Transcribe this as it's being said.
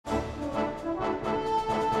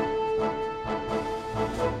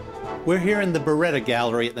We're here in the Beretta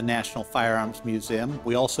Gallery at the National Firearms Museum.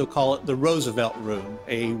 We also call it the Roosevelt Room,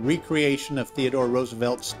 a recreation of Theodore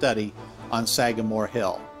Roosevelt's study on Sagamore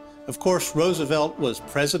Hill. Of course, Roosevelt was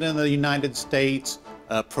President of the United States,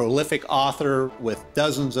 a prolific author with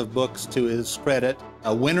dozens of books to his credit,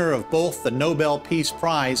 a winner of both the Nobel Peace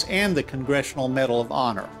Prize and the Congressional Medal of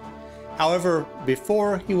Honor. However,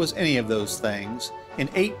 before he was any of those things, in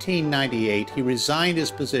 1898 he resigned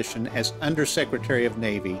his position as Undersecretary of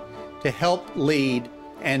Navy to help lead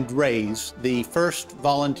and raise the 1st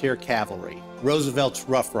Volunteer Cavalry, Roosevelt's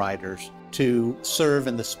Rough Riders, to serve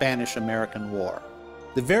in the Spanish-American War.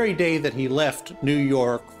 The very day that he left New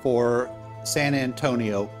York for San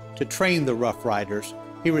Antonio to train the Rough Riders,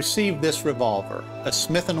 he received this revolver, a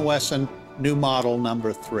Smith & Wesson New Model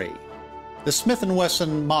No. 3. The Smith &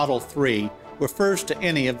 Wesson Model 3 refers to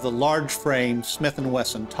any of the large-frame Smith &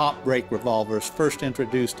 Wesson top-break revolvers first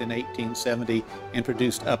introduced in 1870 and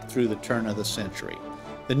produced up through the turn of the century.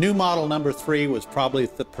 The new Model No. 3 was probably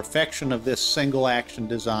the perfection of this single-action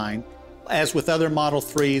design. As with other Model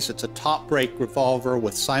 3s, it's a top-break revolver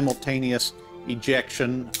with simultaneous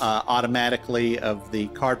ejection automatically of the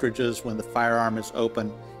cartridges when the firearm is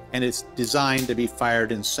open, and it's designed to be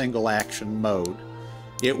fired in single-action mode.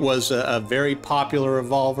 It was a very popular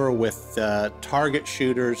revolver with target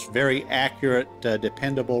shooters, very accurate,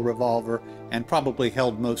 dependable revolver, and probably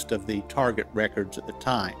held most of the target records at the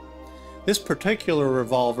time. This particular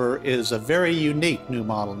revolver is a very unique new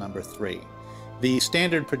Model No. 3. The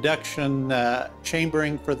standard production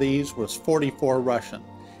chambering for these was 44 Russian.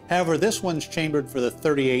 However, this one's chambered for the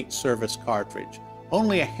 .38 service cartridge.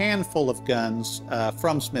 Only a handful of guns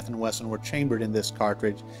from Smith & Wesson were chambered in this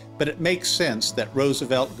cartridge, but it makes sense that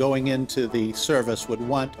Roosevelt, going into the service, would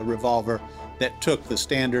want a revolver that took the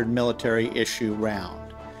standard military issue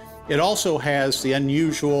round. It also has the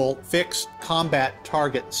unusual fixed combat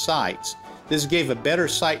target sights. This gave a better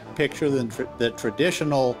sight picture than the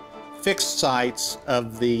traditional fixed sights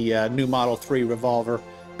of the new Model 3 revolver,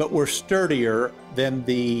 but were sturdier than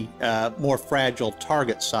the more fragile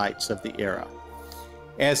target sights of the era.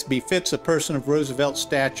 As befits a person of Roosevelt's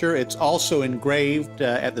stature, it's also engraved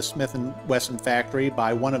at the Smith & Wesson factory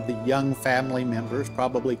by one of the Young family members,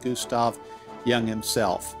 probably Gustav Young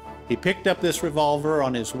himself. He picked up this revolver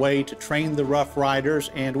on his way to train the Rough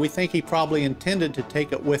Riders, and we think he probably intended to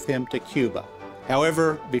take it with him to Cuba.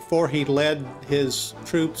 However, before he led his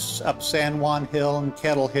troops up San Juan Hill and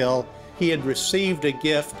Kettle Hill, he had received a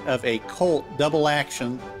gift of a Colt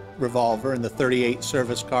double-action revolver in the .38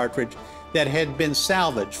 service cartridge that had been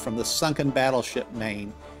salvaged from the sunken battleship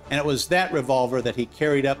Maine, and it was that revolver that he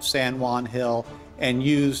carried up San Juan Hill and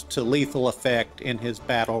used to lethal effect in his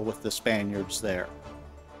battle with the Spaniards there.